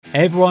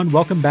Hey everyone,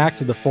 welcome back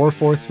to the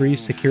 443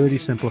 Security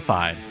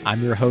Simplified.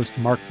 I'm your host,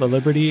 Mark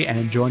LaLiberty,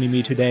 and joining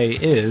me today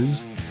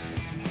is...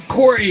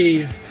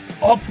 Corey!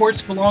 All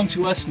ports belong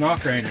to us,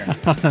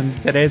 Knockreiner. On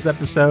today's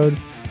episode,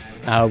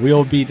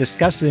 we'll be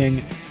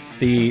discussing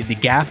the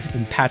gap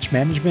in patch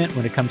management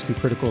when it comes to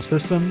critical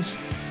systems.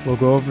 We'll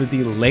go over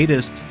the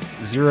latest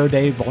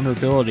zero-day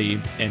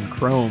vulnerability in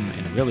Chrome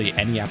and really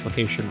any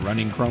application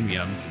running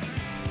Chromium,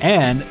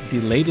 and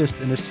the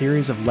latest in a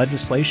series of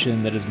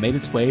legislation that has made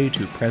its way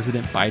to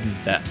President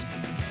Biden's desk.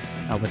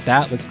 With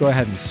that, let's go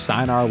ahead and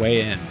sign our way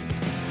in.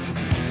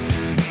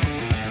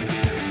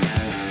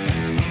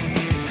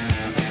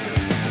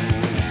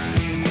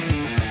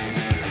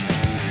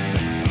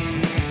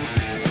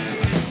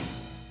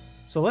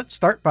 So let's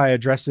start by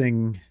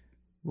addressing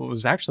what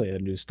was actually a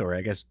news story,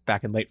 I guess,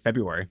 back in late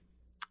February,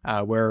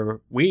 where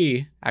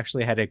we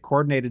actually had a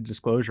coordinated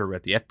disclosure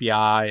with the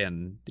FBI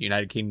and the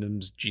United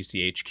Kingdom's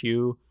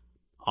GCHQ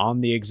on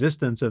the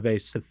existence of a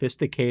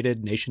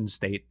sophisticated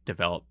nation-state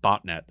developed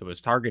botnet that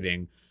was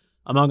targeting,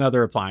 among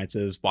other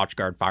appliances,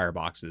 WatchGuard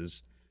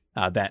fireboxes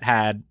that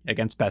had,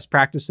 against best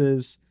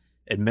practices,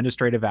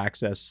 administrative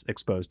access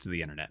exposed to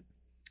the internet.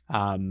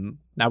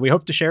 Now, we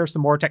hope to share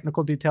some more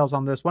technical details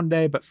on this one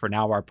day, but for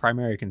now, our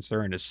primary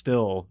concern is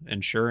still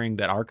ensuring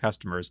that our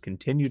customers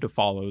continue to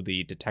follow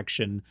the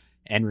detection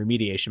and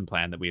remediation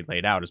plan that we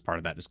laid out as part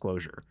of that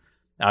disclosure.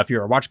 Now, if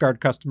you're a WatchGuard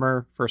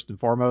customer, first and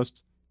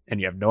foremost, and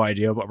you have no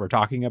idea what we're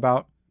talking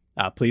about,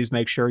 please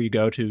make sure you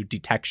go to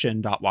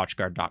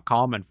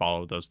detection.watchguard.com and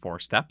follow those 4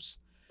 steps.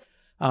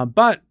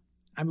 But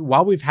I mean,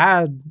 while we've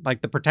had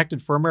like the protected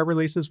firmware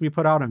releases we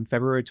put out on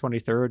February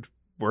 23rd,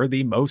 were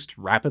the most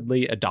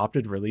rapidly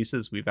adopted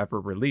releases we've ever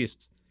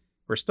released,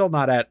 we're still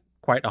not at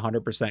quite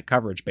 100%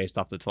 coverage based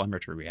off the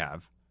telemetry we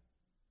have.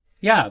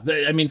 Yeah,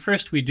 I mean,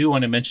 first, we do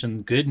want to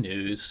mention good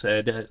news.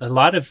 A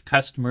lot of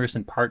customers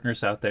and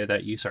partners out there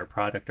that use our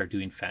product are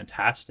doing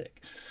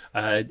fantastic.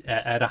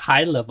 At a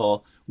high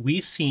level,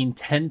 we've seen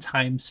 10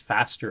 times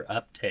faster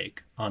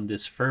uptake on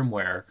this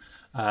firmware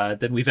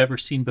than we've ever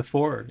seen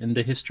before in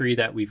the history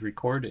that we've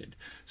recorded.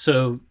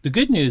 So the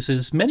good news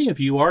is many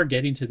of you are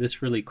getting to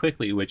this really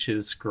quickly, which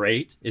is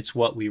great. It's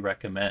what we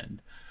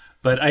recommend.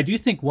 But I do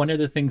think one of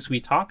the things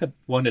we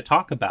want to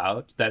talk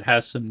about that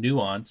has some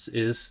nuance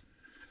is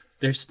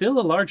there's still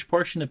a large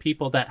portion of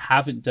people that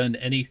haven't done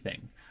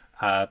anything.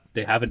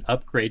 They haven't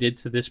upgraded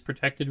to this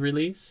protected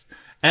release.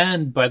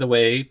 And by the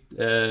way,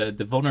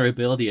 the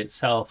vulnerability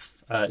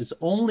itself is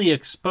only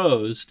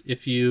exposed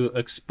if you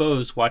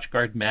expose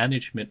WatchGuard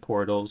management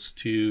portals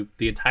to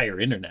the entire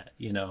internet.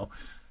 You know,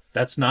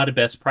 that's not a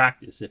best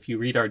practice. If you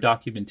read our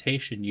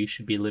documentation, you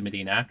should be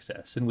limiting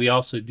access. And we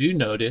also do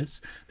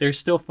notice there's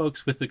still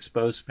folks with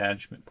exposed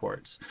management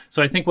ports.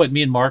 So I think what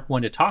me and Mark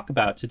want to talk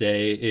about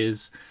today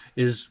is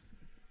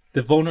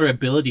the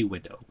vulnerability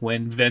window.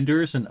 When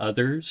vendors and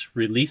others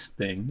release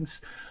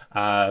things,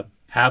 have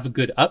a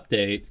good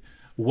update,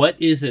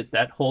 what is it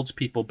that holds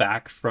people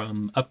back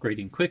from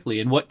upgrading quickly,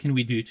 and what can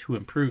we do to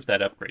improve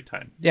that upgrade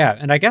time? Yeah,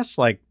 and I guess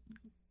like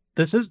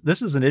this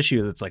is an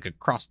issue that's like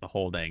across the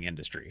whole dang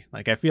industry.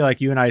 Like I feel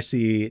like you and I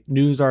see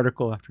news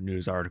article after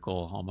news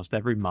article almost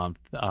every month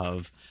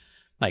of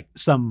like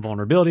some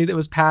vulnerability that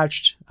was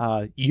patched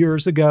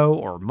years ago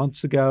or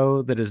months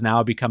ago that is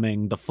now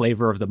becoming the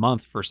flavor of the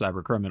month for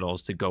cyber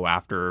criminals to go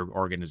after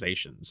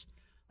organizations.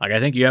 Like I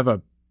think you have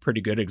a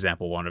pretty good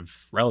example, one of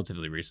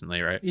relatively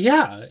recently, right?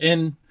 Yeah,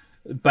 and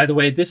by the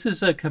way, this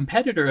is a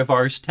competitor of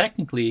ours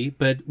technically,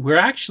 but we're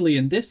actually,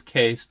 in this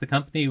case, the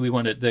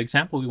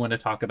example we want to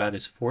talk about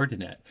is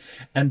Fortinet.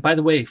 And by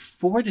the way,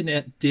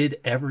 Fortinet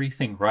did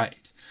everything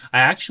right. I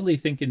actually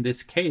think in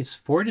this case,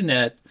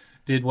 Fortinet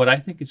did what I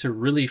think is a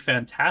really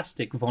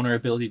fantastic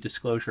vulnerability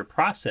disclosure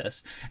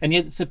process. And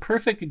yet it's a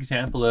perfect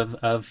example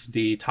of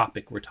the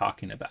topic we're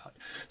talking about.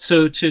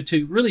 So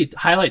to really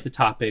highlight the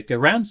topic,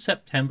 around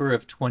September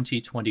of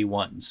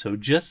 2021, so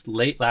just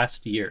late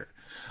last year,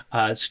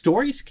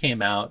 stories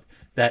came out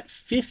that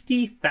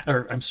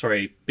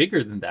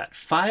bigger than that,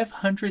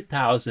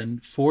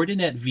 500,000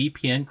 Fortinet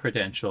VPN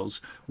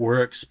credentials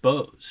were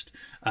exposed.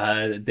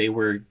 They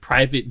were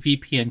private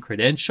VPN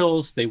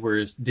credentials. They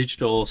were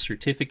digital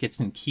certificates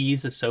and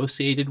keys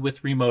associated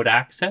with remote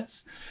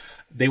access.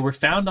 They were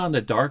found on the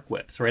dark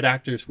web. Threat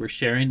actors were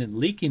sharing and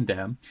leaking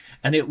them.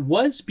 And it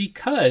was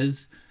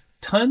because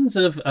tons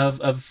of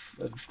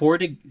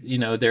Forti,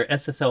 their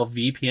SSL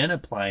VPN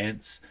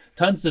appliance,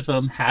 tons of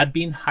them had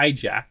been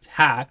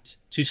hacked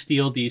to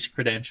steal these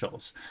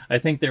credentials. I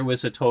think there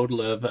was a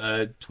total of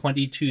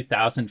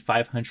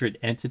 22,500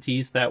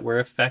 entities that were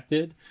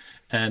affected,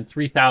 and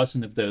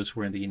 3,000 of those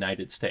were in the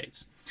United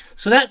States.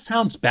 So that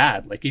sounds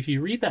bad. Like if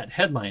you read that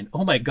headline,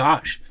 oh my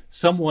gosh,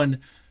 someone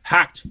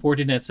hacked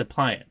Fortinet's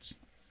appliance.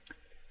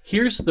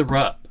 Here's the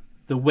rub.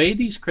 The way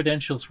these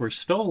credentials were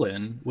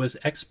stolen was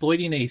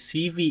exploiting a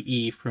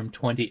CVE from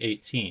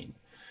 2018.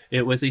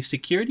 It was a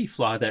security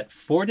flaw that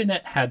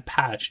Fortinet had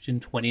patched in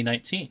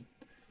 2019.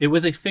 It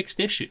was a fixed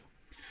issue.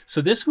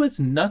 So this was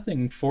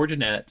nothing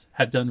Fortinet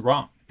had done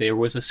wrong. There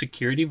was a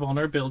security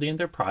vulnerability in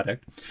their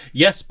product.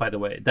 Yes, by the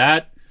way,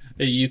 that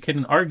you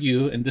can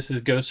argue, and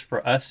goes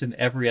for us and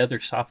every other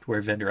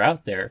software vendor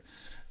out there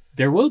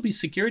will be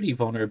security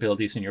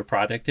vulnerabilities in your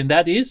product, and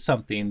that is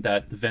something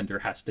that the vendor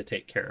has to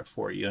take care of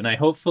for you. And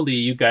hopefully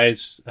you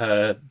guys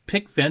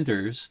pick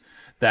vendors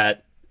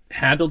that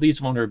handle these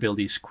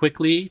vulnerabilities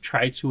quickly,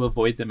 try to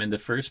avoid them in the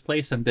first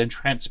place, and then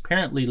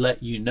transparently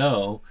let you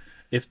know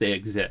if they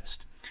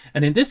exist.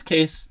 And in this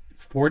case,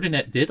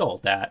 Fortinet did all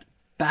that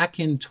back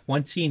in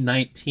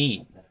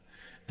 2019,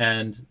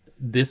 and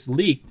this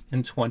leaked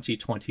in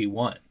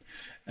 2021.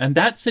 And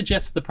that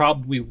suggests the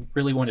problem we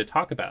really want to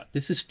talk about.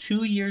 This is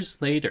 2 years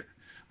later,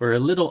 or a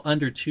little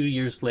under 2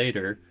 years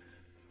later.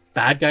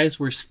 Bad guys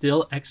were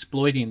still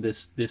exploiting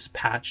this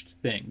patched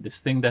thing, this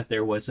thing that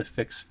there was a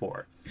fix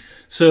for.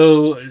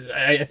 So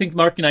I think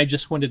Mark and I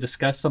just want to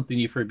discuss something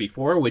you've heard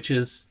before, which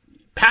is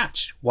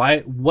patch.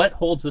 What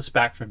holds us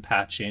back from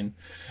patching?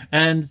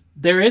 And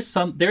there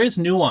is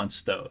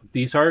nuance, though.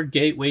 These are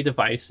gateway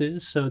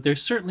devices, so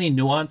there's certainly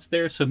nuance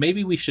there. So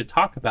maybe we should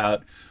talk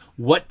about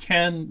what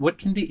can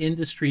the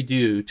industry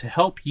do to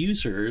help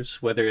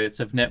users, whether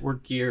it's of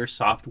network gear,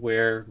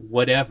 software,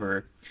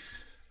 whatever.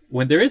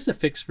 When there is a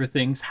fix for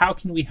things, how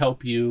can we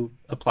help you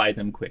apply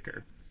them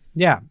quicker?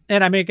 Yeah.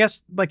 And I mean, I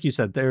guess, like you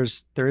said, there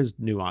is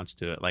nuance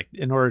to it. Like,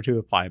 in order to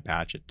apply a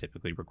patch, it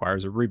typically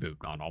requires a reboot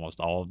on almost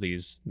all of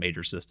these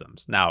major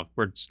systems. Now,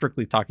 we're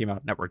strictly talking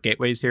about network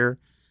gateways here.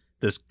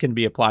 This can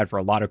be applied for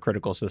a lot of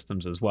critical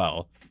systems as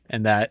well.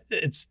 And that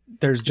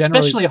there's generally...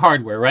 Especially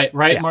hardware, right,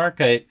 yeah.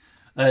 Mark?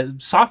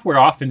 Software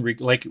often,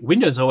 like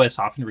Windows OS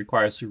often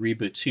requires a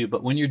reboot too,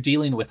 but when you're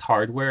dealing with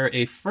hardware,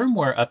 a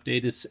firmware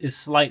update is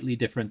slightly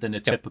different than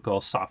a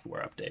typical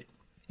software update.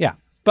 Yeah,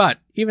 but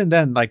even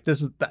then, like,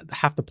 this is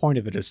half the point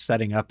of it is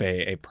setting up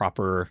a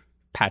proper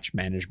patch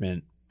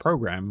management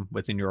program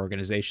within your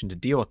organization to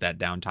deal with that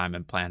downtime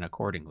and plan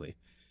accordingly.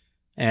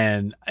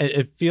 And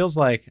it feels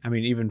like, I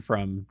mean, even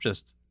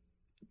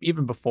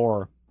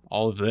before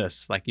all of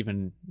this, like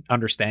even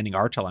understanding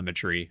our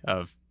telemetry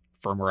of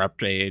firmware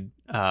update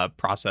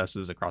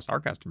processes across our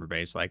customer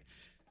base, like,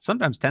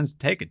 sometimes tends to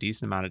take a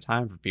decent amount of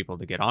time for people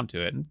to get onto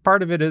it. And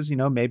part of it is,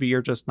 maybe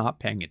you're just not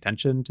paying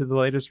attention to the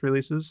latest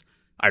releases.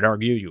 I'd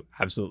argue you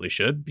absolutely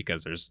should,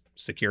 because there's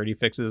security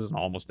fixes in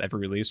almost every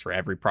release for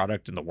every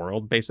product in the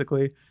world,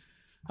 basically.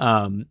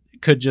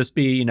 Could just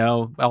be,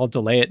 I'll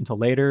delay it until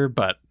later,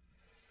 but...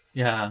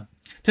 Yeah.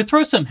 To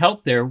throw some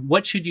help there,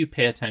 what should you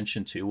pay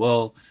attention to?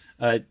 Well,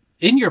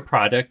 in your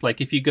product, like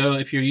if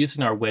you're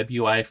using our web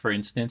UI, for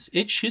instance,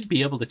 it should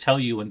be able to tell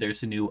you when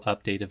there's a new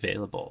update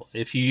available.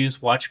 If you use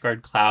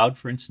WatchGuard Cloud,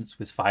 for instance,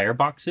 with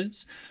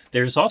fireboxes,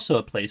 there's also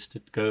a place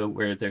to go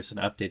where there's an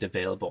update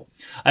available.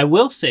 I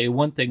will say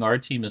one thing our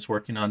team is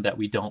working on that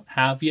we don't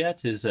have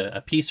yet is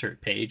a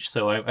PCERT page.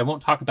 So I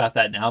won't talk about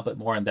that now, but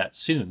more on that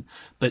soon.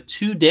 But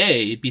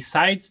today,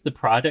 besides the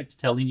product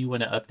telling you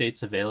when an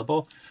update's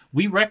available,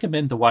 we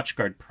recommend the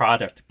WatchGuard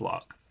product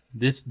blog.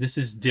 This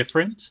is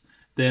different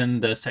than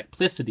the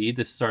Secplicity.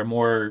 This is our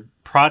more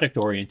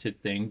product-oriented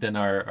thing than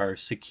our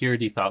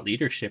security thought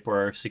leadership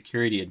or our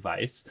security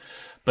advice.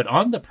 But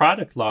on the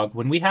product log,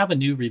 when we have a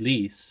new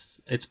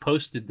release, it's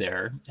posted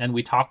there, and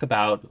we talk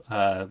about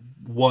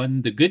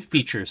the good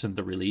features in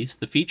the release,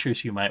 the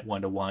features you might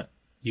want,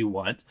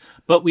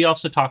 but we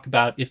also talk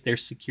about if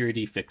there's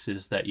security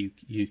fixes that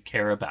you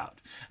care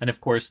about. And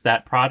of course,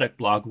 that product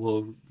blog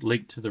will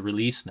link to the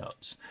release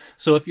notes.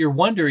 So if you're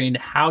wondering,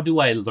 how do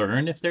I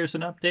learn if there's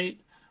an update?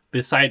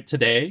 Besides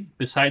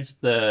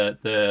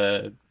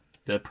the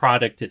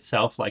product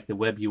itself, like the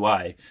web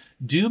UI,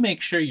 do make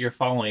sure you're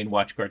following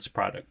WatchGuard's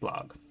product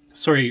blog.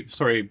 Sorry,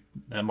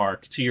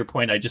 Mark. To your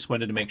point, I just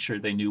wanted to make sure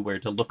they knew where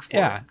to look for.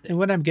 Yeah, and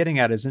what I'm getting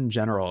at is, in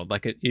general,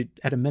 like it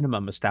at a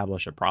minimum,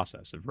 establish a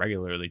process of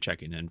regularly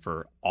checking in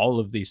for all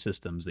of these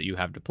systems that you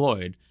have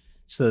deployed,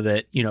 so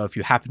that if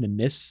you happen to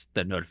miss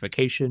the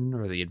notification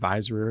or the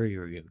advisory,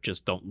 or you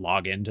just don't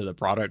log into the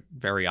product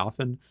very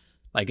often,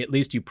 like, at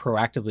least you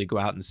proactively go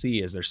out and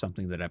see, is there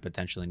something that I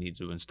potentially need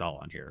to install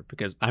on here?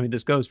 Because, I mean,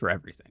 this goes for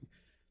everything.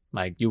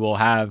 Like, you will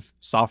have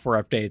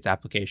software updates,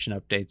 application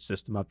updates,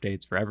 system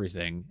updates for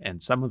everything.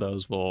 And some of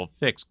those will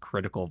fix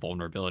critical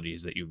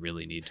vulnerabilities that you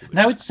really need to address. And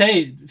I would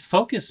say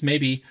focus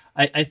maybe,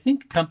 I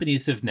think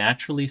companies have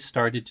naturally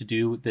started to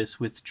do this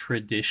with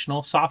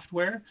traditional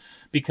software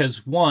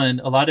because, one,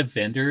 a lot of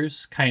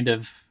vendors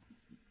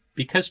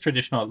because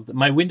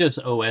my Windows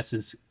OS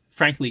is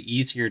frankly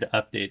easier to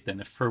update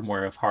than a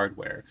firmware of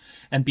hardware.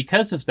 And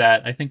because of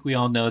that, I think we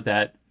all know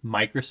that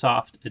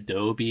Microsoft,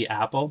 Adobe,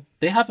 Apple,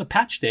 they have a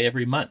patch day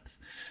every month.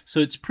 So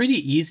it's pretty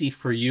easy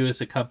for you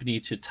as a company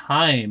to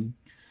time.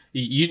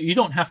 You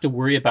don't have to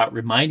worry about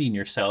reminding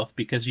yourself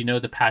because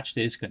the patch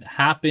day is going to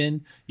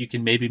happen. You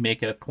can maybe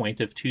make a point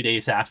of 2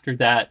 days after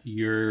that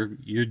you're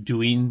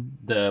doing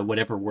the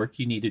whatever work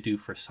you need to do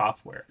for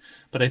software.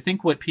 But I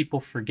think what people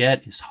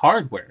forget is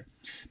hardware.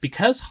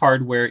 Because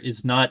hardware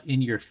is not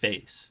in your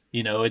face,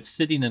 it's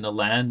sitting in a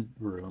LAN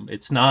room.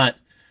 It's not,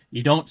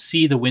 you don't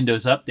see the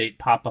Windows update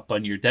pop up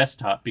on your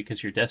desktop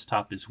because your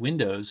desktop is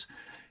Windows.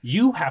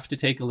 You have to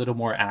take a little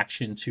more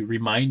action to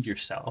remind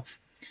yourself.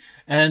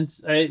 And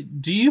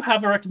do you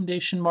have a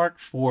recommendation, Mark,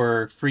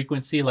 for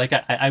frequency? Like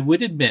I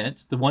would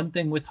admit, the one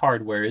thing with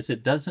hardware is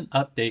it doesn't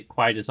update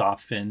quite as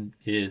often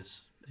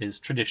is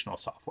traditional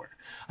software.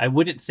 I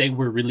wouldn't say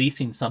we're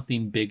releasing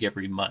something big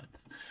every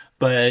month,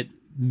 but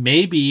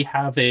maybe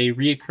have a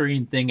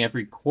reoccurring thing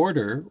every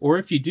quarter, or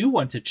if you do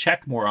want to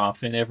check more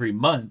often every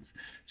month,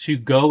 to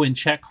go and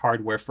check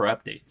hardware for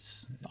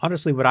updates.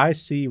 Honestly, what I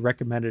see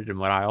recommended and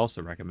what I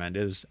also recommend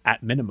is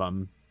at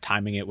minimum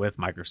timing it with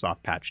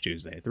Microsoft Patch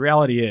Tuesday. The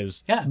reality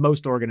is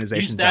most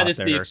organizations out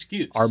there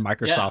are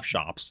Microsoft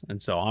shops.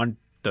 And so on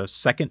the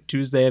second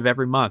Tuesday of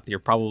every month, you're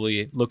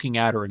probably looking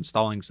at or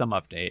installing some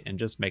update, and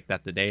just make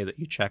that the day that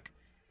you check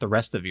the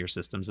rest of your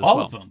systems as well.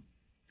 All of them.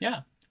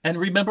 Yeah. And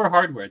remember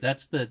hardware.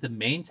 That's the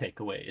main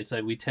takeaway, is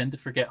that we tend to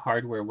forget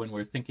hardware when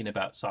we're thinking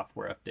about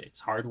software updates.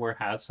 Hardware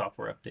has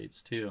software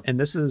updates too. And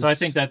this is... So I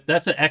think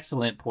that's an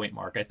excellent point,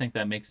 Mark. I think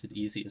that makes it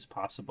easy as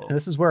possible. And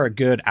this is where a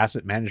good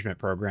asset management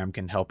program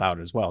can help out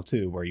as well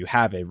too, where you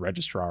have a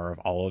registrar of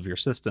all of your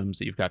systems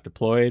that you've got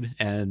deployed.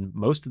 And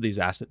most of these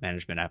asset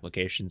management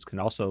applications can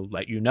also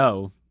let you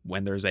know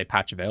when there's a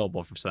patch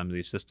available for some of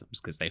these systems,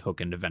 because they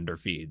hook into vendor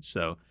feeds.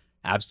 So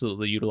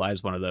absolutely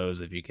utilize one of those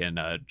if you can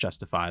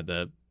justify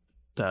the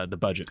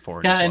budget for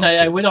it. Yeah, as well, and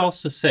I would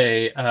also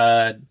say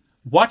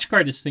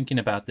WatchGuard is thinking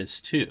about this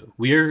too.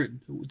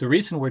 The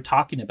reason we're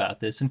talking about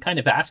this and kind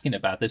of asking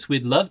about this,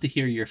 we'd love to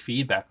hear your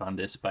feedback on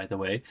this, by the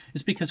way,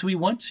 is because we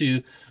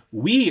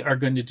are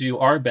going to do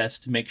our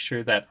best to make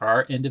sure that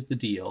our end of the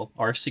deal,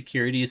 our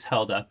security is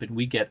held up, and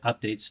we get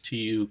updates to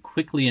you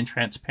quickly and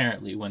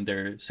transparently when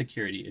there are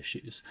security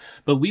issues.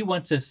 But we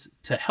want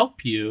to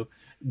help you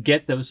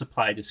get those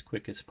applied as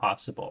quick as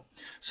possible.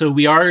 So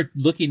we are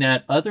looking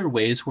at other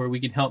ways where we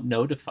can help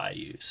notify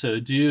you.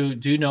 So do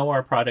know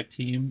our product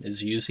team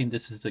is using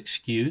this as an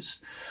excuse.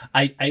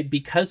 I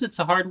because it's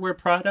a hardware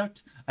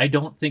product, I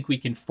don't think we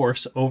can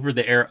force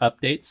over-the-air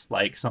updates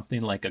like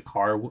something like a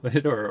car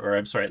would, or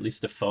I'm sorry, at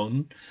least a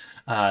phone.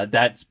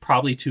 That's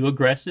probably too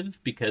aggressive,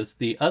 because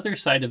the other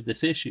side of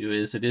this issue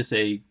is it is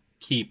a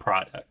key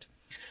product.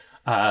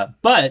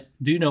 But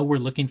do know we're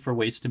looking for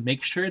ways to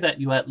make sure that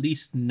you at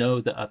least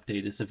know the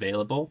update is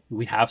available.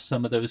 We have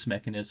some of those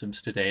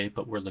mechanisms today,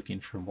 but we're looking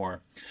for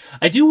more.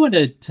 I do want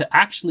to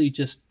actually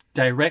just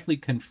directly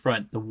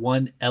confront the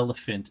one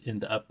elephant in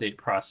the update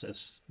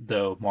process,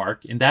 though,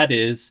 Mark, and that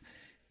is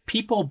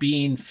people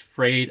being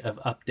afraid of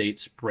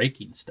updates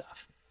breaking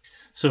stuff.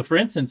 So, for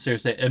instance,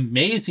 there's an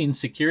amazing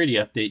security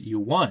update you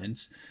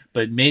want,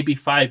 but maybe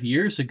 5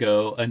 years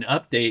ago, an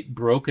update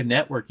broke a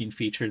networking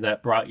feature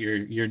that brought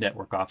your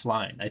network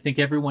offline. I think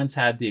everyone's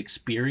had the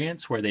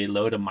experience where they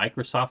load a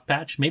Microsoft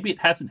patch. Maybe it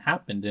hasn't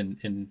happened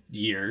in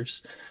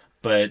years,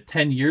 but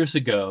 10 years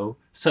ago,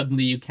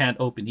 suddenly you can't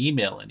open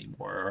email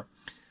anymore.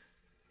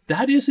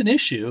 That is an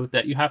issue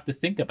that you have to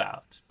think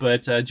about.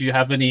 But do you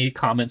have any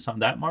comments on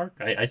that, Mark?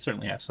 I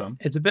certainly have some.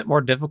 It's a bit more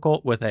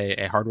difficult with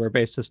a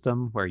hardware-based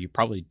system where you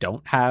probably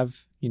don't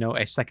have,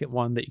 a second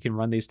one that you can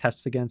run these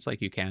tests against,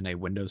 like you can a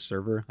Windows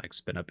server, like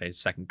spin up a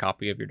second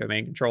copy of your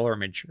domain controller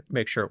and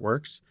make sure it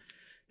works.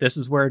 This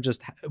is where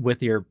just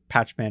with your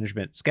patch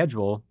management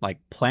schedule, like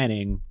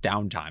planning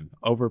downtime,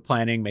 over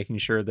planning, making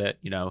sure that,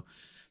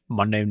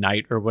 Monday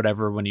night or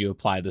whatever, when you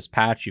apply this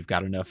patch, you've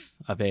got enough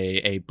of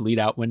a bleed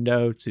out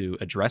window to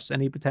address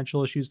any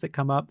potential issues that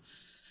come up.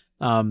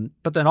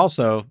 But then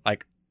also,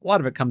 like, a lot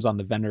of it comes on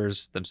the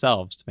vendors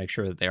themselves to make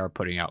sure that they are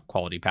putting out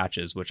quality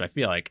patches, which I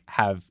feel like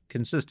have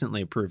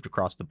consistently improved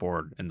across the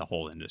board in the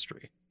whole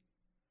industry.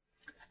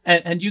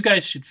 And you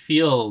guys should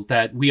feel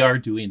that we are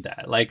doing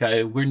that. Like,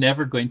 we're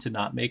never going to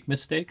not make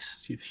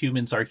mistakes.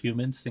 Humans are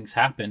humans. Things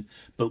happen.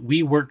 But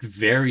we work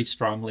very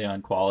strongly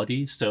on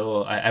quality.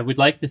 So I would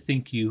like to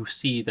think you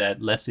see that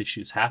less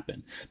issues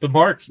happen. But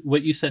Mark,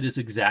 what you said is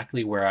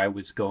exactly where I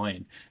was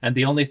going. And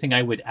the only thing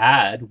I would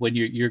add, when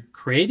you're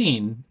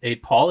creating a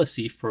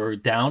policy for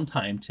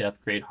downtime to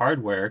upgrade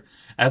hardware,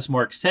 as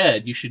Mark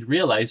said, you should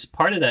realize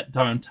part of that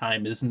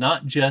downtime is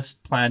not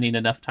just planning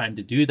enough time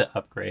to do the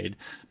upgrade,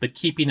 but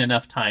keeping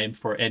enough time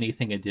for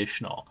anything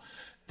additional.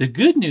 The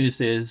good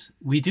news is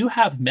we do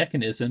have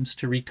mechanisms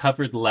to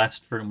recover the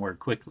last firmware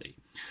quickly.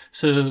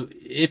 So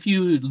if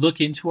you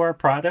look into our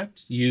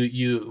product,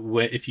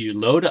 if you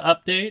load an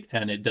update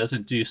and it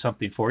doesn't do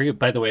something for you,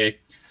 by the way,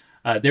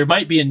 there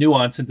might be a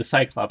nuance in the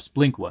Cyclops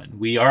Blink one.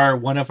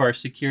 One of our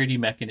security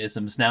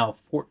mechanisms now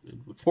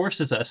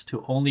forces us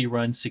to only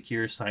run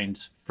secure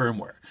signed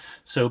firmware.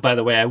 So by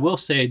the way, I will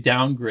say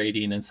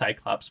downgrading in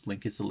Cyclops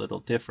Blink is a little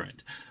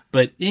different.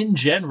 But in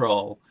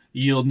general,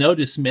 you'll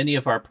notice many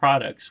of our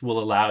products will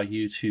allow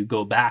you to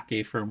go back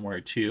a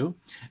firmware too,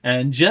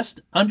 and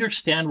just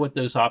understand what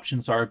those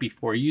options are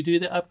before you do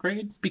the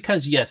upgrade.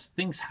 Because yes,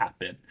 things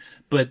happen,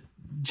 but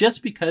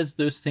just because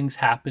those things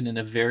happen in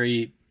a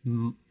very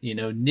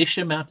niche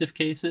amount of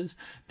cases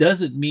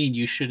doesn't mean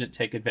you shouldn't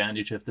take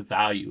advantage of the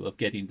value of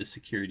getting the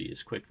security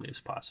as quickly as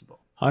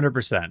possible.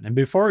 100%. And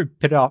before we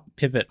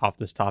pivot off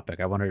this topic,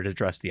 I wanted to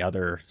address the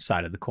other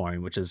side of the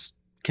coin, which is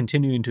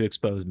continuing to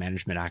expose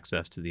management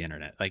access to the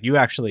internet. Like you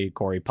actually,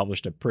 Corey,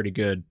 published a pretty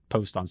good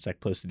post on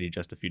Secplicity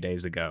just a few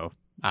days ago,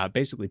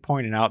 basically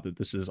pointing out that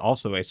this is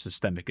also a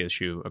systemic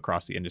issue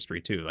across the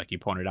industry too. Like you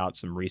pointed out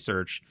some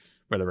research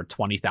where there were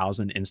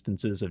 20,000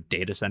 instances of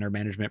data center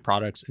management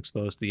products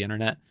exposed to the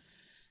internet.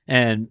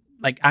 And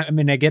like, I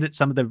mean, I get it.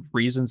 Some of the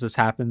reasons this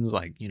happens,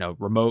 like,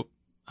 remote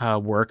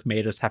work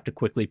made us have to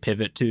quickly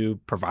pivot to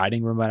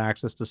providing remote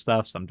access to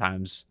stuff.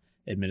 Sometimes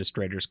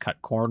administrators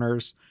cut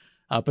corners.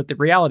 But the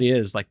reality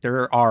is, like,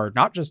 there are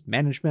not just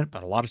management,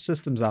 but a lot of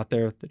systems out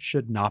there that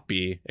should not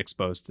be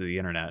exposed to the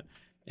internet.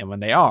 And when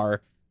they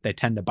are, they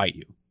tend to bite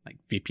you. Like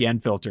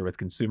VPN filter with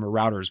consumer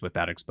routers with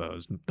that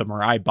exposed. The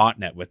Mirai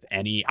botnet with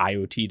any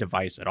IoT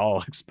device at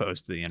all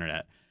exposed to the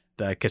internet.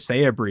 The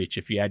Kaseya breach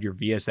if you had your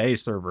VSA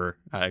server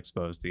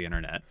exposed to the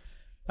internet.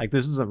 Like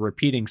this is a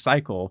repeating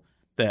cycle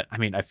that, I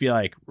mean, I feel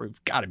like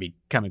we've got to be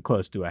coming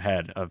close to a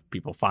head of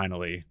people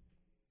finally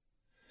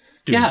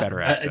doing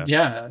better access.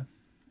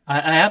 I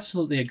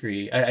absolutely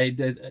agree.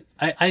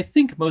 I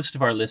think most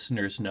of our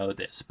listeners know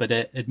this, but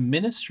an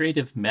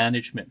administrative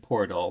management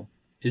portal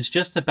is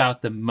just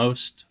about the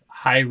most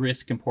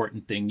high-risk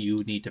important thing you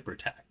need to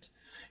protect.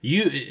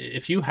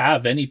 If you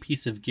have any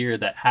piece of gear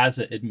that has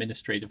an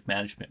administrative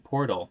management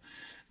portal,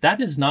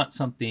 that is not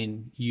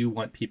something you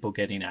want people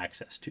getting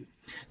access to.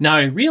 Now,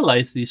 I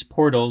realize these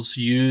portals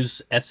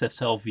use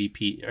SSL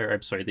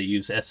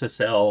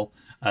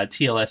TLS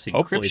encryption.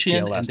 Hopefully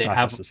TLS, and they not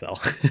have SSL.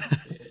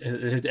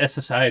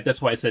 SSI,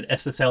 that's why I said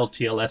SSL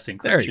TLS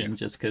encryption,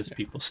 just because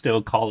people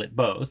still call it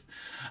both.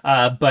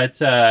 But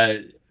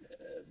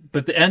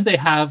they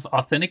have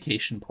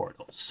authentication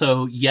portals.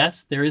 So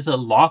yes, there is a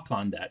lock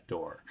on that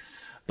door,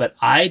 but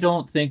I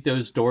don't think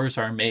those doors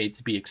are made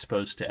to be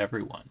exposed to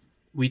everyone.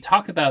 We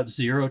talk about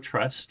zero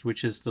trust,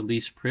 which is the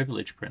least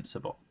privilege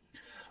principle.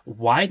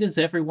 Why does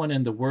everyone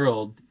in the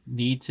world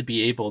need to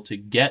be able to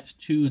get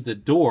to the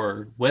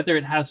door, whether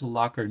it has a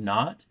lock or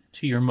not,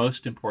 to your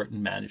most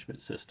important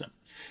management system?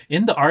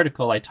 In the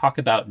article, I talk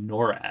about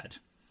NORAD.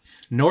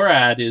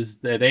 NORAD is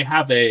that they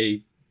have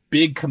a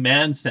big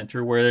command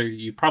center where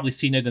you've probably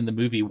seen it in the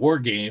movie War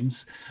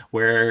Games,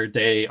 where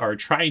they are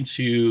trying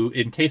to,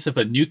 in case of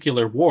a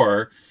nuclear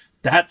war,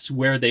 that's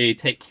where they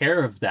take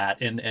care of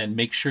that and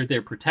make sure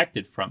they're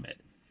protected from it.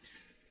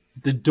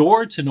 The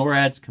door to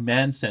NORAD's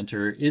command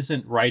center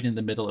isn't right in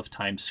the middle of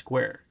Times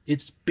Square.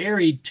 It's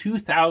buried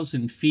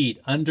 2,000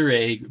 feet under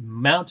a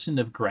mountain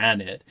of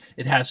granite.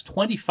 It has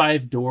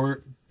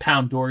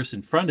 25-pound doors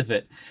in front of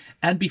it.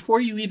 And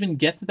before you even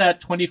get to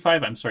that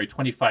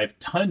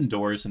 25-ton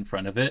doors in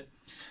front of it,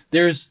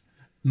 there's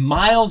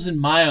miles and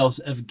miles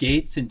of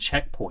gates and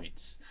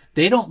checkpoints.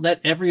 They don't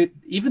let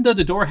even though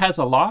the door has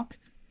a lock,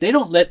 they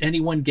don't let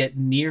anyone get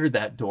near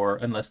that door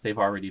unless they've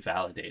already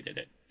validated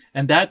it.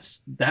 And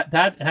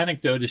that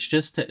anecdote is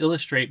just to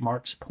illustrate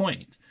Mark's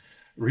point.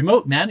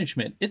 Remote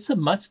management, it's a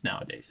must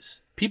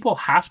nowadays. People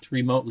have to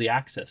remotely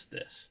access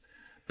this,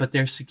 but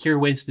there's secure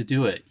ways to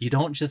do it. You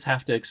don't just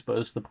have to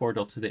expose the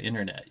portal to the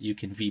internet. You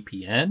can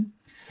VPN.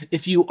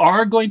 If you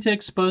are going to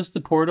expose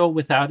the portal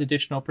without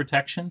additional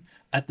protection,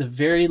 at the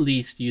very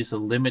least, use a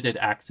limited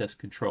access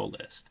control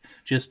list.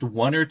 Just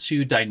 1 or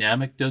 2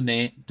 dynamic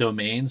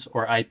domains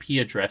or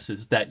IP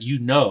addresses that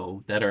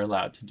that are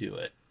allowed to do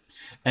it.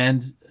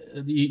 And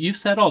you've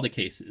said all the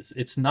cases.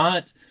 It's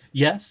not,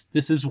 yes,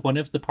 this is one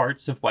of the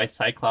parts of why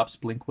Cyclops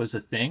Blink was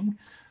a thing,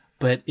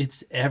 but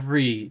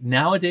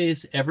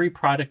nowadays, every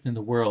product in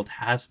the world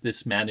has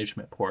this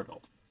management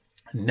portal.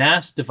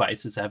 NAS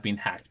devices have been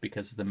hacked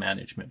because of the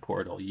management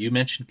portal. You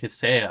mentioned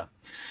Kaseya.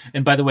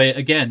 And by the way,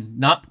 again,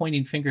 not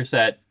pointing fingers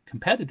at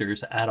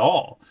competitors at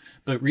all,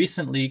 but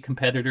recently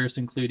competitors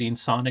including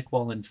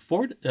SonicWall and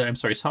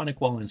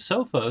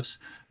Sophos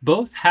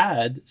both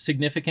had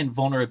significant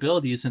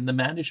vulnerabilities in the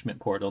management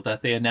portal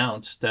that they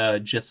announced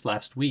just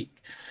last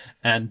week.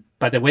 And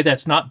by the way,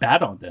 that's not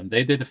bad on them.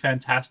 They did a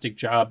fantastic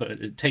job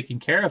taking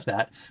care of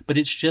that, but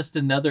it's just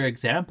another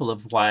example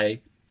of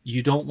why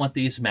you don't want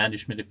these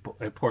management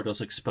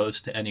portals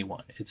exposed to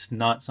anyone. It's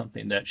not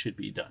something that should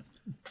be done.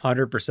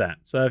 100%.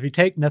 So if you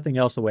take nothing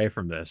else away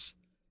from this,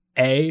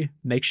 A,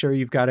 make sure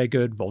you've got a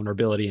good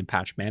vulnerability and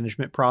patch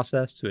management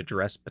process to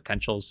address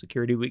potential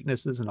security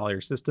weaknesses in all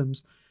your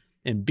systems.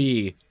 And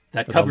B,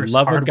 that for covers the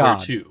love hardware of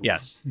God, too.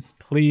 Yes,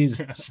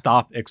 please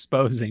stop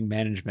exposing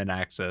management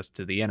access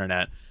to the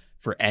internet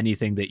for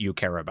anything that you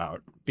care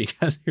about,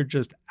 because you're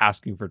just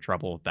asking for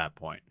trouble at that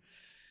point.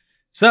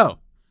 So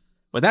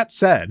with that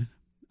said,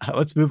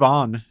 let's move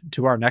on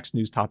to our next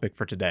news topic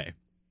for today,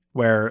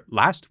 where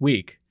last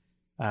week,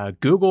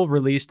 Google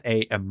released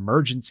a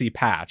emergency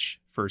patch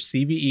for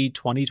CVE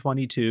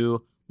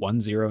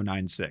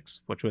 2022-1096,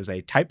 which was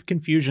a type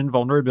confusion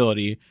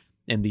vulnerability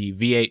in the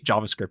V8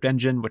 JavaScript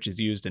engine, which is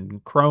used in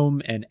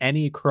Chrome and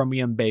any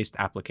Chromium-based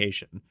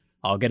application.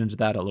 I'll get into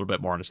that a little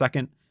bit more in a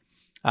second.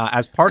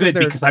 As part of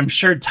their... because I'm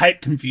sure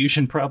type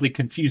confusion probably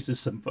confuses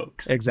some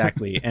folks.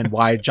 Exactly, and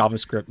why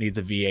JavaScript needs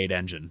a V8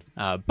 engine.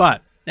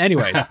 But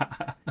anyways,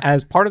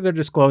 as part of their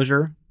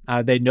disclosure,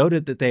 they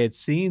noted that they had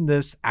seen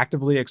this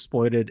actively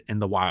exploited in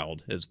the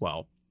wild as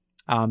well.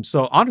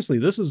 So honestly,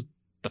 this was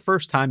the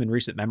first time in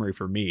recent memory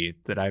for me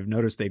that I've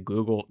noticed that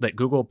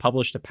Google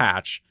published a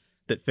patch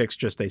that fixed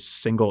just a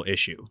single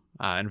issue.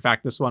 In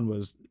fact, this one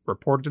was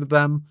reported to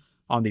them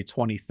on the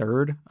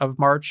 23rd of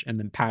March and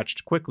then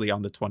patched quickly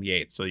on the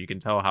 28th. So you can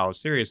tell how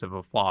serious of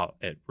a flaw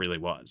it really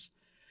was.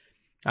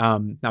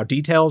 Now,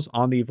 details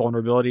on the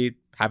vulnerability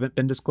haven't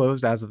been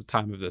disclosed as of the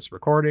time of this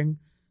recording,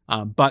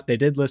 but they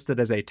did list it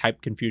as a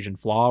type confusion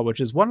flaw, which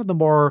is one of the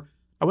more,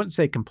 I wouldn't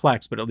say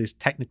complex, but at least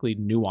technically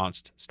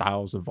nuanced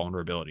styles of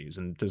vulnerabilities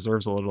and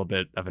deserves a little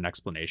bit of an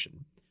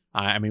explanation.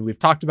 I mean, we've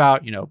talked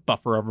about,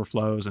 buffer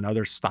overflows and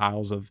other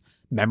styles of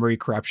memory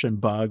corruption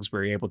bugs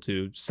where you're able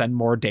to send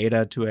more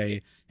data to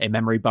a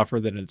memory buffer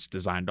than it's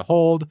designed to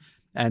hold.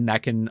 And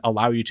that can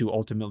allow you to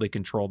ultimately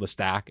control the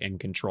stack and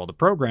control the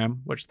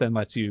program, which then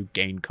lets you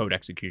gain code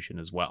execution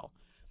as well.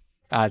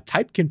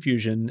 Type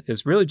confusion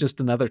is really just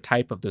another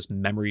type of this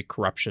memory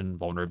corruption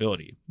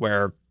vulnerability,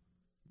 where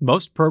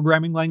most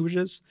programming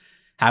languages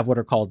have what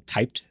are called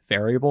typed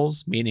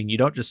variables, meaning you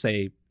don't just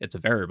say it's a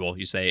variable,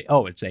 you say,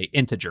 oh, it's a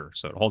integer,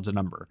 so it holds a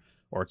number,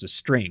 or it's a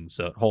string,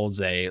 so it holds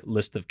a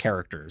list of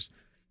characters,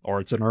 or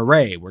it's an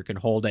array where it can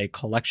hold a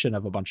collection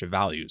of a bunch of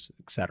values,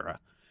 etc.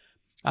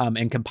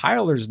 And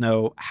compilers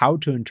know how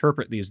to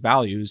interpret these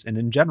values, and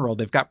in general,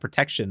 they've got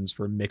protections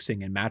for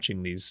mixing and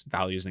matching these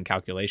values in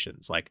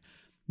calculations. Like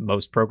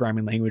most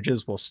programming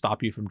languages will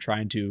stop you from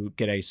trying to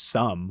get a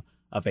sum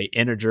of a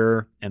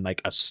integer and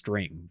like a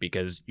string,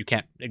 because you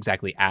can't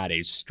exactly add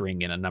a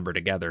string and a number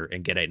together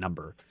and get a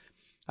number.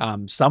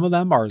 Some of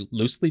them are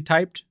loosely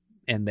typed,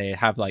 and they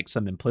have like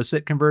some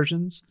implicit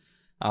conversions,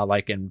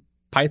 like in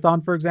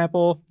Python, for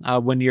example,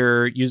 when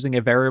you're using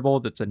a variable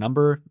that's a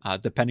number,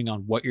 depending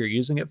on what you're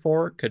using it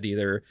for, it could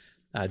either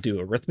do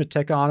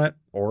arithmetic on it,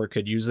 or it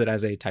could use it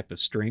as a type of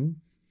string.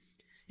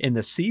 In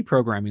the C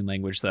programming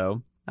language,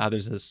 though,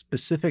 there's a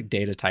specific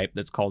data type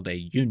that's called a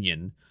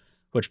union,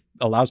 which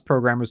allows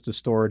programmers to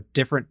store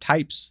different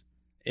types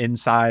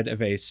inside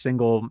of a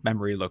single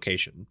memory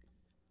location.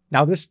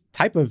 Now, this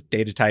type of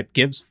data type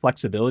gives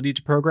flexibility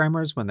to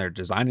programmers when they're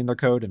designing their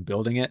code and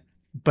building it.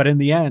 But in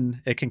the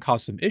end, it can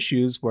cause some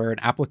issues where an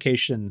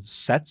application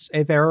sets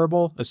a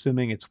variable,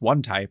 assuming it's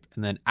one type,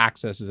 and then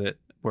accesses it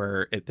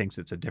where it thinks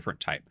it's a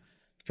different type.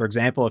 For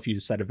example, if you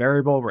set a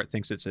variable where it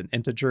thinks it's an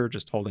integer,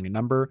 just holding a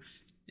number,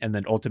 and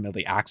then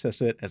ultimately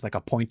access it as like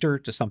a pointer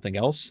to something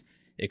else,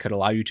 it could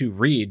allow you to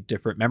read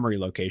different memory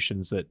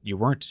locations that you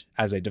weren't,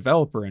 as a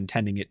developer,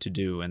 intending it to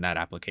do in that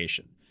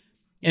application.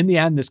 In the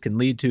end, this can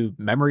lead to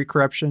memory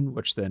corruption,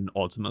 which then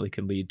ultimately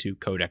can lead to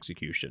code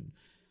execution.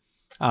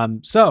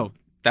 So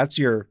that's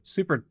your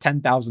super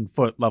 10,000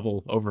 foot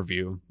level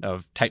overview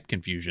of type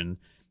confusion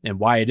and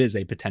why it is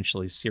a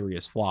potentially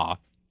serious flaw.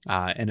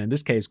 And in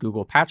this case,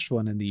 Google patched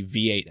one in the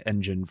V8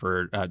 engine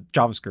for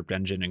JavaScript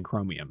engine in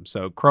Chromium.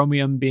 So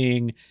Chromium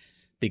being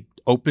the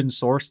open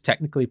source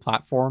technically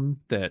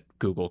platform that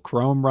Google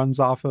Chrome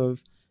runs off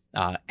of.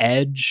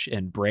 Edge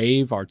and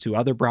Brave are two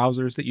other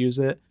browsers that use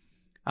it.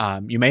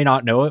 You may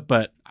not know it,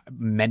 but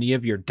many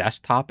of your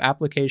desktop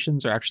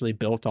applications are actually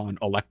built on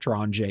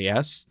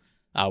Electron.js,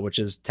 which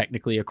is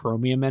technically a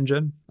Chromium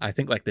engine. I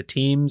think like the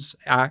Teams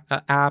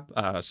app,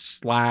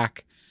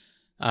 Slack,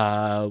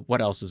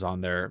 what else is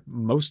on there?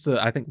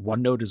 I think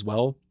OneNote as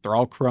well. They're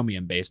all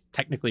Chromium based,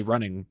 technically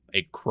running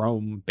a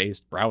Chrome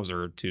based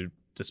browser to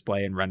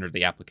display and render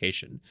the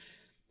application.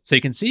 So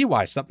you can see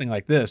why something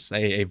like this,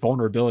 a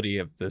vulnerability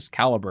of this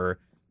caliber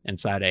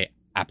inside a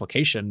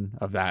application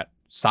of that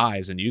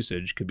size and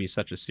usage, could be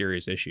such a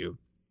serious issue.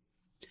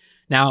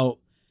 Now,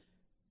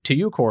 to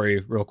you,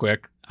 Corey, real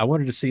quick, I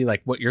wanted to see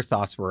like what your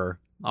thoughts were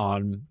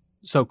on.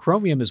 So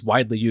Chromium is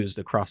widely used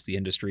across the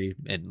industry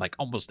in like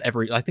almost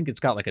every, I think it's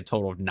got like a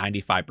total of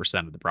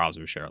 95% of the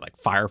browsers share. Like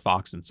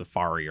Firefox and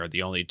Safari are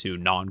the only two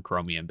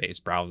non-Chromium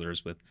based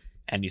browsers with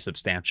any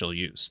substantial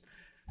use.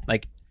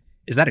 Like,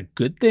 is that a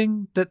good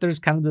thing that there's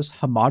kind of this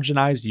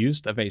homogenized use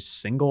of a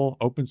single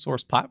open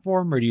source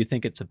platform? Or do you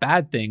think it's a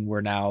bad thing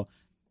where now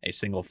a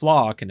single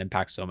flaw can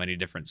impact so many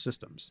different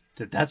systems?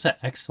 That's an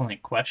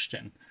excellent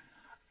question.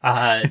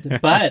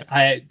 But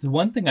the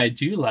one thing I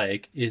do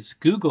like is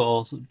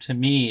Google, to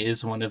me,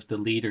 is one of the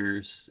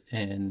leaders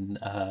in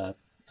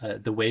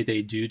the way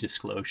they do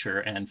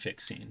disclosure and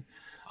fixing.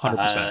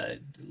 100%.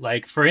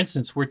 Like, for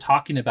instance, we're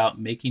talking about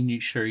making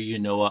sure you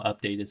know an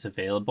update is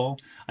available.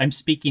 I'm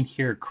speaking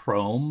here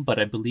Chrome, but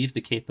I believe the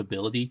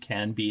capability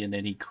can be in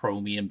any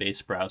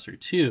Chromium-based browser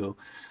too.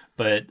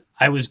 But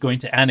I was going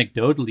to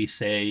anecdotally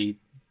say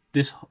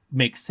this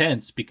makes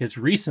sense because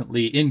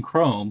recently in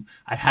Chrome,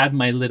 I had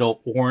my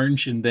little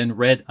orange and then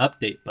red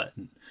update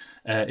button.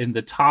 In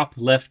the top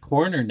left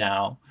corner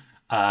now,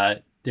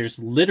 there's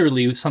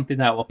literally something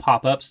that will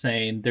pop up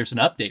saying there's an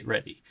update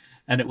ready.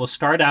 And it will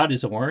start out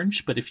as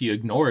orange, but if you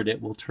ignore it,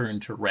 it will turn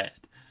to red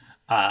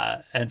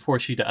and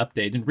force you to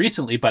update. And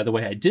recently, by the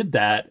way, I did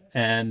that.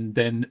 And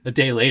then a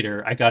day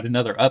later, I got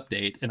another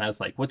update. And I was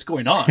like, what's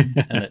going on?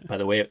 And by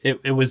the way,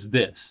 it was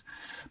this.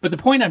 But the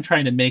point I'm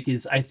trying to make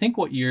is I think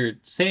what you're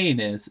saying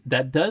is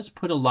that does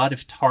put a lot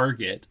of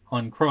target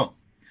on Chrome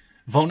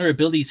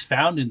vulnerabilities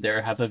found in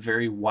there have a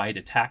very wide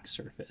attack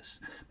surface.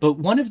 But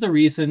one of the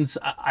reasons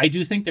I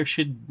do think there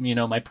should,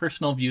 my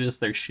personal view is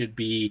there should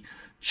be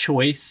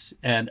choice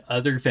and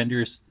other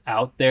vendors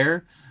out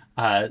there,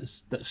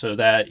 so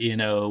that,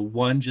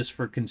 one, just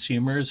for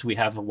consumers, we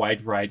have a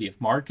wide variety of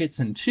markets,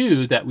 and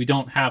two, that we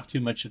don't have too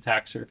much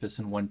attack surface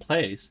in one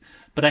place.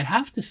 But I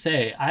have to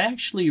say, I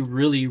actually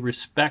really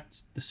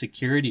respect the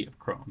security of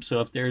Chrome. So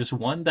if there's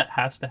one that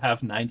has to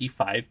have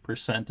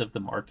 95% of the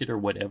market or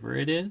whatever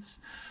it is,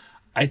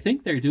 I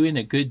think they're doing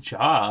a good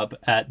job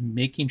at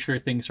making sure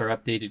things are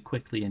updated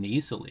quickly and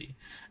easily.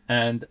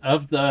 And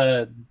of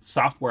the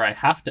software I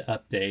have to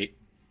update,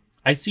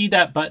 I see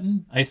that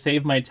button, I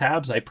save my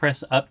tabs, I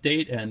press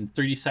update, and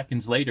 30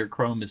 seconds later,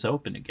 Chrome is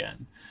open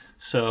again.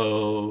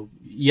 So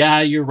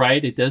yeah, you're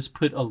right. It does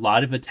put a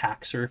lot of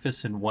attack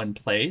surface in one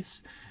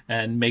place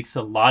and makes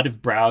a lot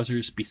of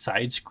browsers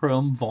besides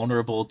Chrome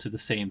vulnerable to the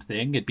same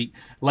thing. It'd be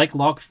like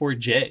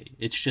Log4j.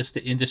 It's just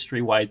an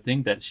industry-wide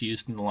thing that's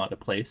used in a lot of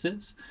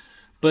places.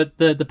 But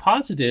the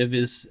positive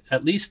is,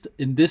 at least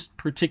in this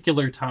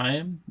particular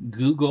time,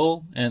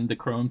 Google and the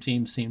Chrome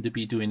team seem to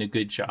be doing a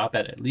good job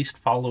at least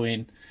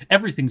following.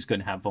 Everything's going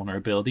to have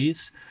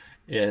vulnerabilities.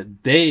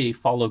 They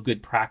follow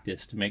good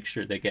practice to make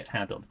sure they get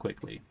handled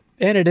quickly.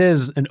 And it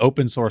is an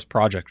open source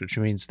project, which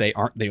means they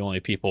aren't the only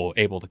people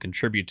able to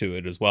contribute to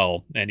it as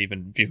well, and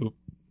even view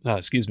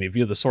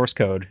the source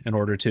code in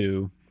order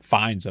to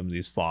find some of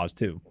these flaws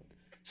too.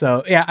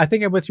 So yeah, I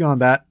think I'm with you on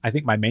that. I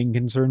think my main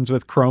concerns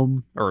with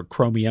Chrome, or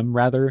Chromium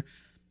rather,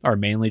 are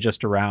mainly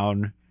just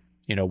around,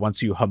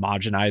 once you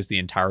homogenize the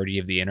entirety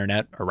of the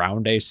internet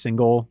around a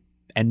single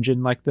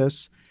engine like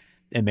this,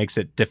 it makes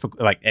it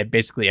difficult. Like,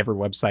 basically every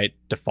website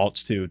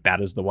defaults to that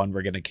is the one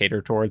we're going to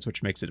cater towards,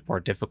 which makes it more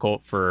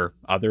difficult for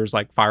others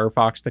like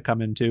Firefox to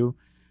come into.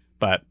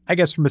 But I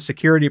guess from a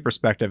security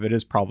perspective, it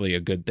is probably a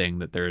good thing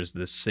that there's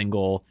this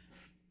single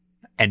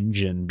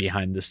engine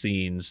behind the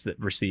scenes that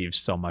receives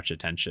so much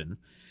attention.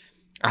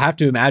 I have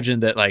to imagine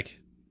that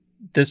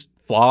this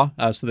flaw,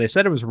 so they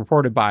said it was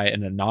reported by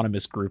an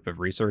anonymous group of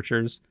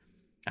researchers.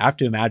 I have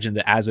to imagine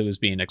that as it was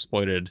being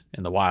exploited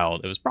in the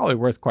wild, it was probably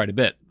worth quite a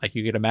bit. Like,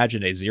 you could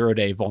imagine a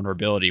 0-day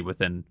vulnerability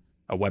within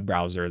a web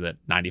browser that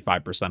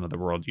 95% of the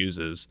world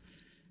uses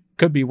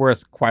could be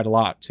worth quite a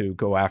lot to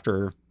go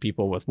after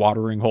people with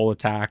watering hole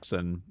attacks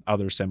and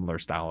other similar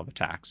style of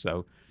attacks.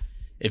 So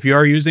if you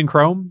are using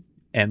Chrome,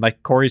 and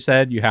like Corey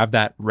said, you have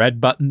that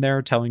red button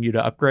there telling you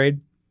to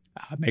upgrade,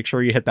 make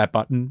sure you hit that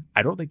button.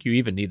 I don't think you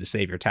even need to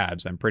save your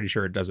tabs. I'm pretty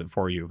sure it does it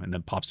for you and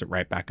then pops it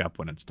right back up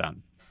when it's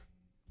done.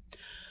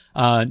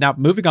 Now,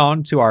 moving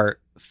on to our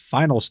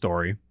final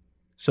story.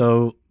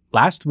 So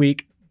last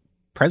week,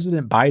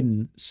 President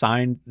Biden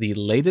signed the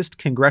latest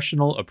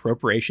congressional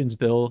appropriations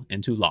bill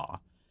into law,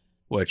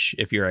 which,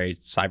 if you're a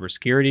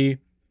cybersecurity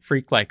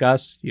freak like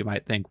us, you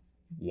might think,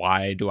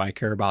 why do I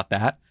care about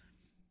that?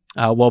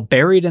 Well,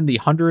 buried in the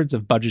hundreds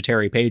of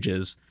budgetary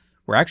pages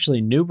were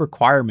actually new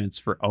requirements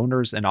for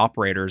owners and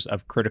operators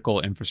of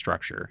critical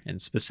infrastructure.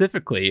 And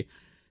specifically,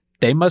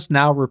 they must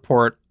now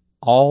report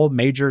all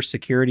major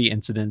security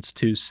incidents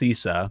to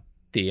CISA,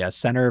 the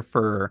Center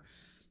for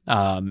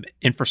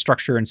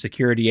Infrastructure and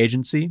Security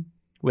Agency,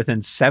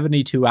 within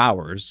 72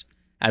 hours,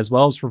 as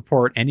well as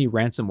report any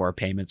ransomware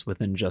payments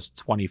within just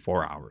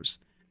 24 hours.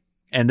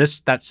 And that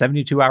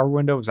 72-hour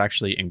window was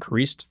actually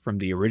increased from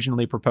the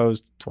originally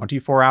proposed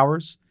 24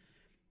 hours.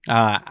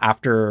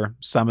 After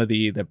some of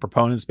the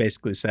proponents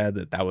basically said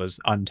that was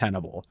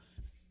untenable.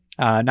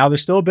 Now,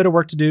 there's still a bit of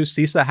work to do.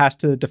 CISA has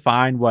to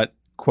define what,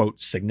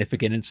 quote,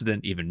 significant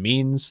incident even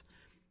means.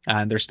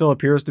 And there still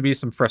appears to be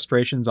some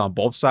frustrations on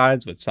both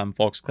sides, with some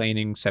folks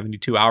claiming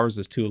 72 hours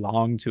is too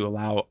long to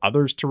allow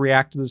others to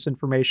react to this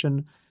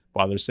information,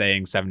 while they're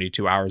saying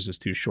 72 hours is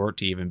too short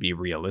to even be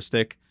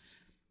realistic.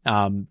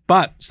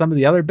 But some of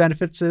the other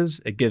benefits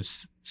is it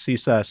gives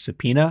CISA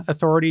subpoena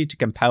authority to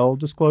compel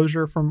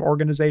disclosure from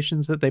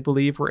organizations that they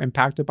believe were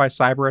impacted by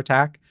cyber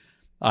attack.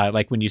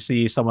 Like when you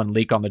see someone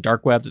leak on the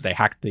dark web that they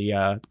hacked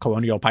the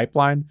Colonial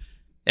Pipeline,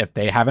 if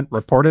they haven't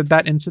reported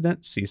that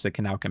incident, CISA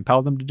can now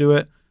compel them to do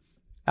it.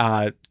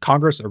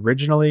 Congress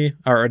originally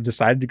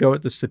decided to go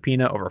with the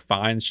subpoena over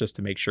fines just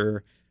to make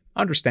sure,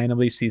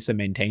 understandably, CISA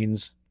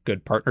maintains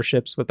good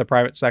partnerships with the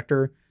private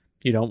sector.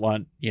 You don't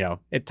want,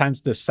 it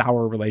tends to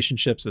sour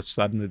relationships if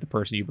suddenly the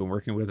person you've been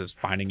working with is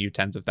fining you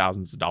tens of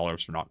thousands of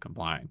dollars for not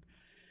complying.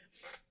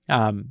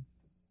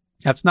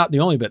 That's not the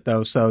only bit,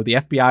 though. So the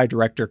FBI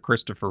director,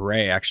 Christopher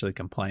Wray, actually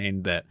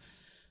complained that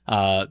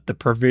the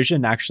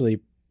provision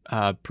actually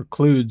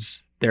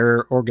precludes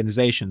their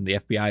organization, the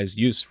FBI's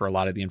use for a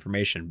lot of the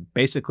information.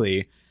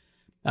 Basically,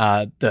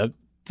 the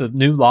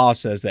new law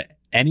says that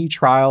any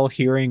trial,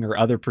 hearing, or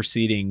other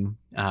proceeding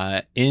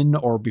in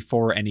or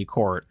before any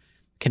court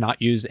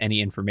cannot use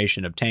any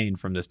information obtained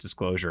from this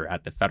disclosure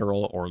at the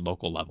federal or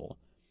local level.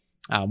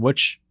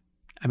 Which,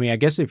 I mean, I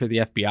guess if you're the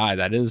FBI,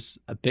 that is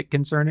a bit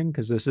concerning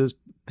because this is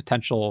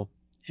potential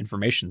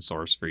information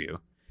source for you.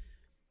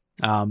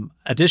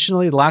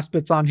 Additionally, the last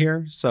bit's on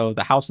here. So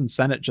the House and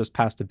Senate just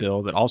passed a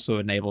bill that also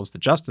enables the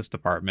Justice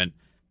Department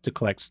to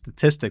collect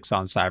statistics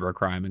on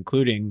cybercrime,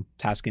 including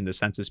tasking the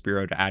Census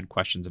Bureau to add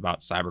questions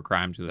about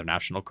cybercrime to the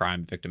National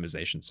Crime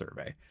Victimization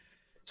Survey.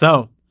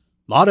 So,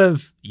 a lot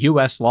of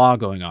US law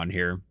going on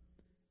here.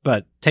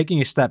 But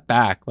taking a step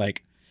back,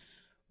 like,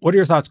 what are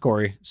your thoughts,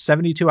 Corey?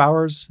 72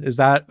 hours, is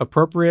that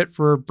appropriate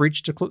for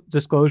breach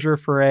disclosure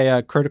for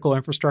a critical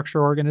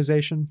infrastructure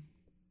organization?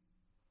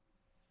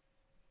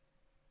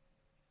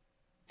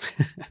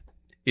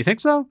 You think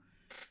so?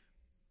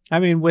 I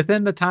mean,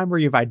 within the time where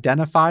you've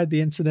identified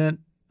the incident,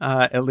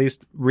 at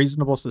least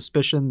reasonable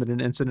suspicion that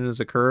an incident has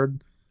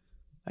occurred,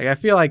 like, I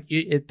feel like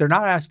they're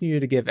not asking you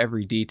to give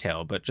every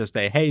detail, but just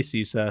a, hey,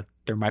 CISA,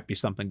 there might be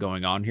something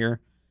going on here.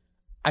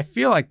 I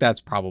feel like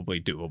that's probably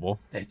doable.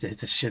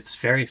 It's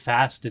very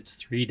fast. It's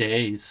 3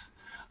 days.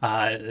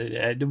 By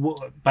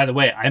the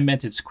way, I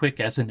meant it's quick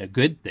as in a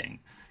good thing.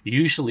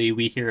 Usually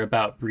we hear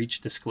about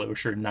breach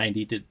disclosure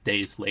 90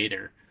 days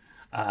later.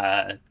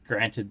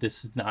 Granted,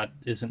 this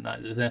isn't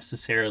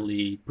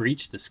necessarily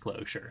breach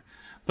disclosure.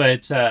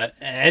 But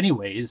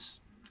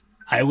anyways,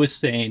 I was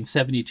saying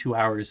 72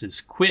 hours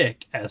is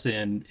quick, as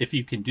in, if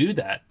you can do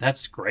that,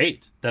 that's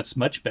great. That's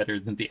much better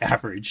than the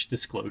average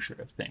disclosure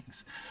of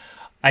things.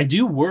 I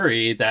do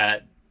worry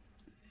that,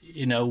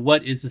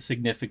 what is a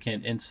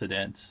significant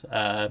incident?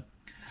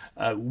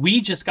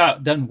 We just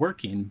got done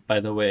working, by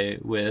the way,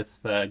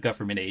 with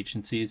government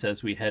agencies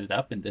as we headed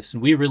up in this,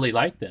 and we really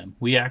like them.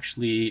 We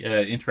actually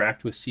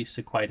interact with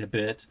CISA quite a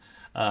bit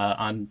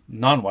on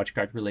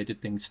non-WatchGuard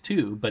related things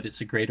too, but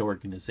it's a great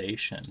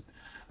organization.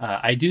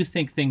 I do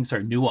think things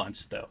are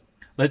nuanced, though.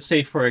 Let's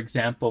say, for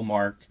example,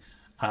 Mark,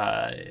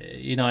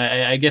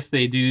 I guess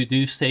they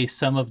do say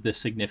some of the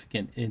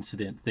significant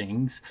incident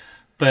things,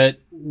 but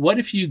what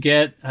if you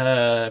get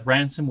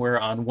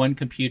ransomware on one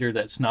computer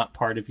that's not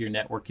part of your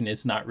network and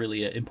is not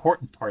really an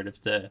important part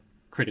of the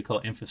critical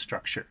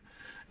infrastructure?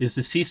 Is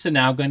the CISA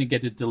now going to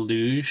get a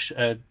deluge?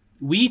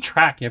 We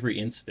track every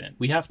incident.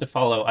 We have to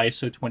follow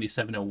ISO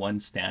 27001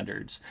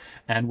 standards.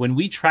 And when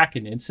we track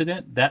an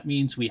incident, that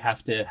means we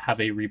have to have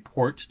a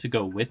report to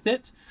go with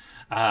it.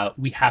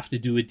 We have to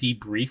do a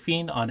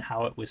debriefing on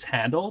how it was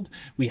handled.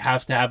 We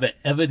have to have an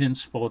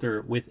evidence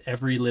folder with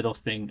every little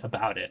thing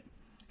about it.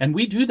 And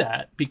we do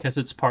that because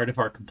it's part of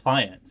our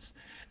compliance.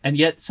 And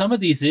yet some of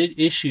these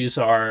issues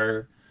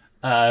are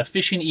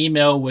phishing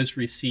email was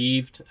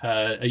received,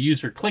 a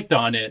user clicked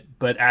on it,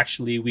 but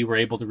actually we were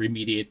able to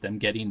remediate them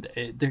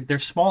they're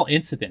small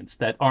incidents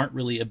that aren't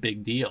really a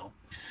big deal.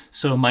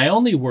 So my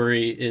only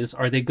worry is,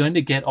 are they going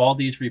to get all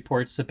these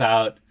reports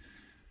about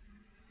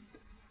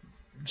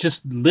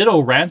just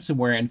little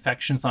ransomware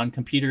infections on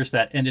computers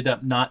that ended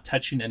up not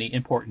touching any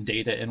important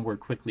data and were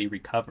quickly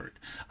recovered?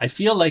 I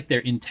feel like their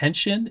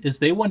intention is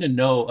they want to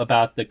know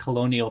about the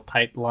Colonial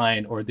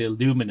Pipeline or the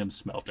aluminum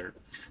smelter,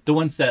 the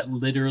ones that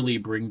literally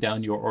bring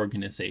down your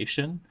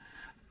organization,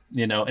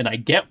 and I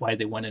get why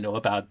they want to know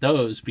about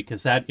those,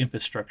 because that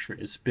infrastructure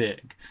is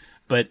big.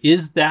 But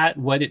is that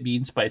what it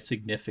means by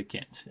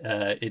significant?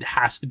 It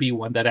has to be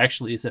one that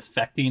actually is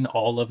affecting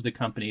all of the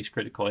company's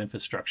critical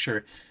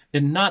infrastructure,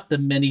 and not the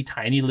many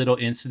tiny little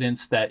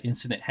incidents that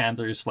incident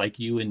handlers like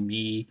you and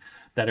me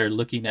that are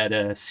looking at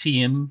a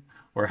SIEM,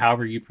 or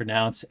however you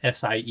pronounce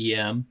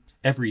SIEM,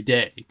 every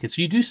day. Because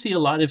you do see a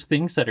lot of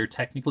things that are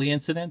technically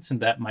incidents and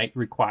that might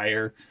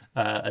require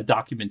a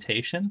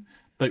documentation,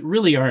 but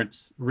really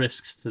aren't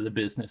risks to the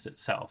business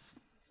itself.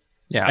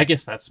 Yeah, I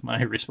guess that's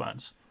my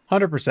response.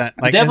 100%.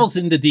 The devil's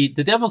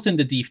in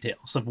the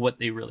details of what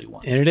they really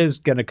want. And it is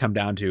going to come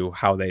down to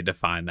how they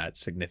define that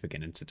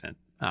significant incident.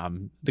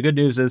 The good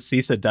news is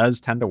CISA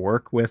does tend to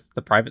work with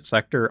the private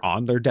sector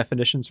on their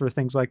definitions for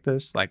things like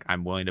this. Like,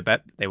 I'm willing to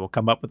bet they will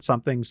come up with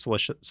something,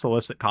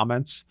 solicit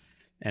comments,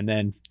 and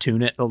then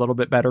tune it a little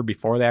bit better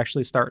before they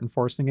actually start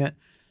enforcing it.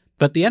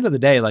 But at the end of the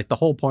day, like, the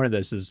whole point of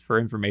this is for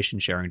information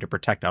sharing to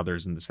protect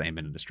others in the same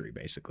industry,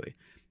 basically.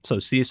 So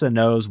CISA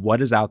knows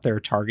what is out there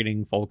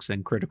targeting folks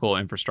in critical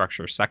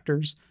infrastructure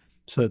sectors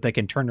so that they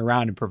can turn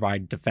around and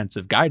provide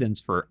defensive guidance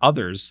for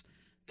others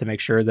to make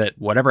sure that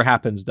whatever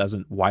happens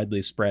doesn't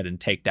widely spread and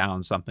take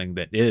down something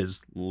that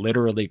is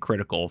literally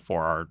critical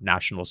for our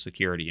national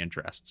security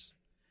interests.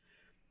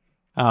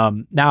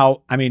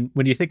 Now, I mean,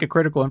 when you think of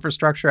critical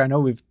infrastructure, I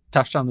know we've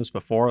touched on this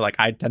before. Like,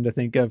 I tend to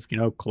think of,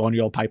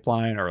 Colonial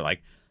Pipeline or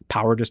like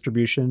power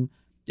distribution.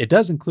 It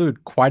does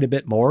include quite a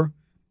bit more.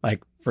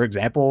 Like, for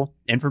example,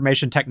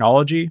 information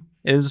technology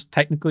is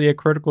technically a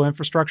critical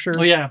infrastructure.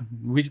 Oh yeah,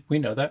 we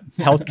know that.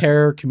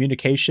 Healthcare,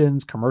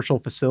 communications, commercial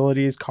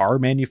facilities, car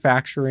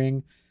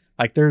manufacturing.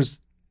 Like,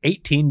 there's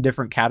 18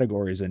 different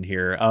categories in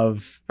here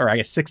or I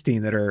guess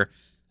 16 that are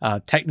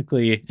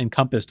technically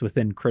encompassed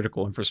within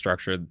critical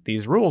infrastructure.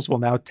 These rules will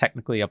now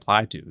technically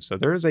apply to. So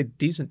there is a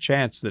decent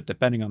chance that,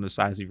 depending on the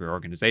size of your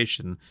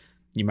organization,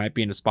 you might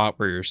be in a spot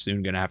where you're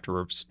soon going to have to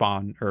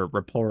respond or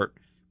report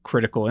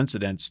critical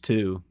incidents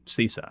to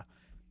CISA.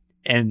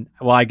 And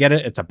while I get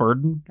it, it's a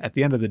burden. At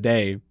the end of the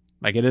day,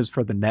 like, it is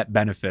for the net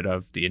benefit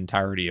of the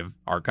entirety of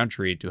our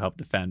country to help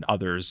defend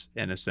others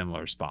in a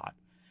similar spot.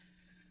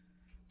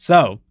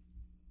 So,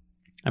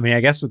 I mean,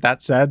 I guess with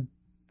that said,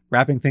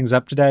 wrapping things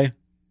up today,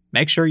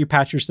 make sure you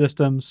patch your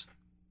systems,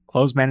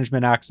 close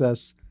management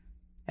access,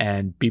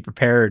 and be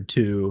prepared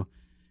to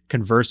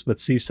converse with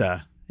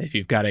CISA if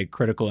you've got a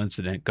critical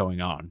incident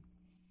going on.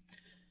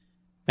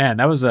 Man,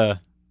 that was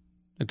a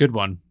good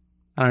one.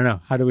 I don't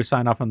know. How do we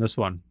sign off on this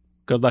one?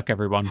 Good luck,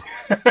 everyone.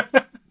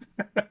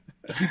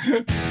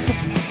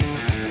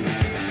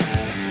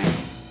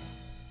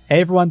 Hey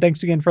everyone,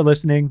 thanks again for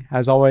listening.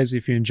 As always,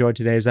 if you enjoyed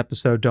today's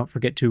episode, don't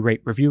forget to rate,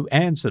 review,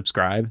 and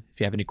subscribe. If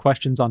you have any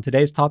questions on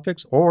today's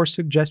topics or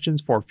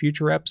suggestions for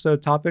future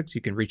episode topics,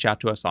 you can reach out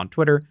to us on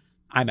Twitter.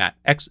 I'm at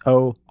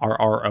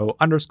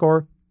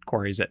XORRO_.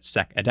 Corey's at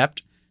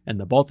SecAdept, and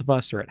the both of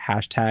us are at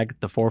hashtag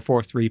the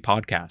 443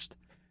 podcast.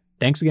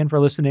 Thanks again for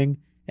listening,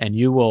 and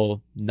you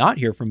will not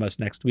hear from us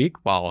next week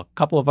while a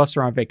couple of us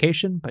are on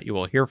vacation, but you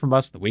will hear from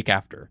us the week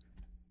after.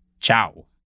 Ciao.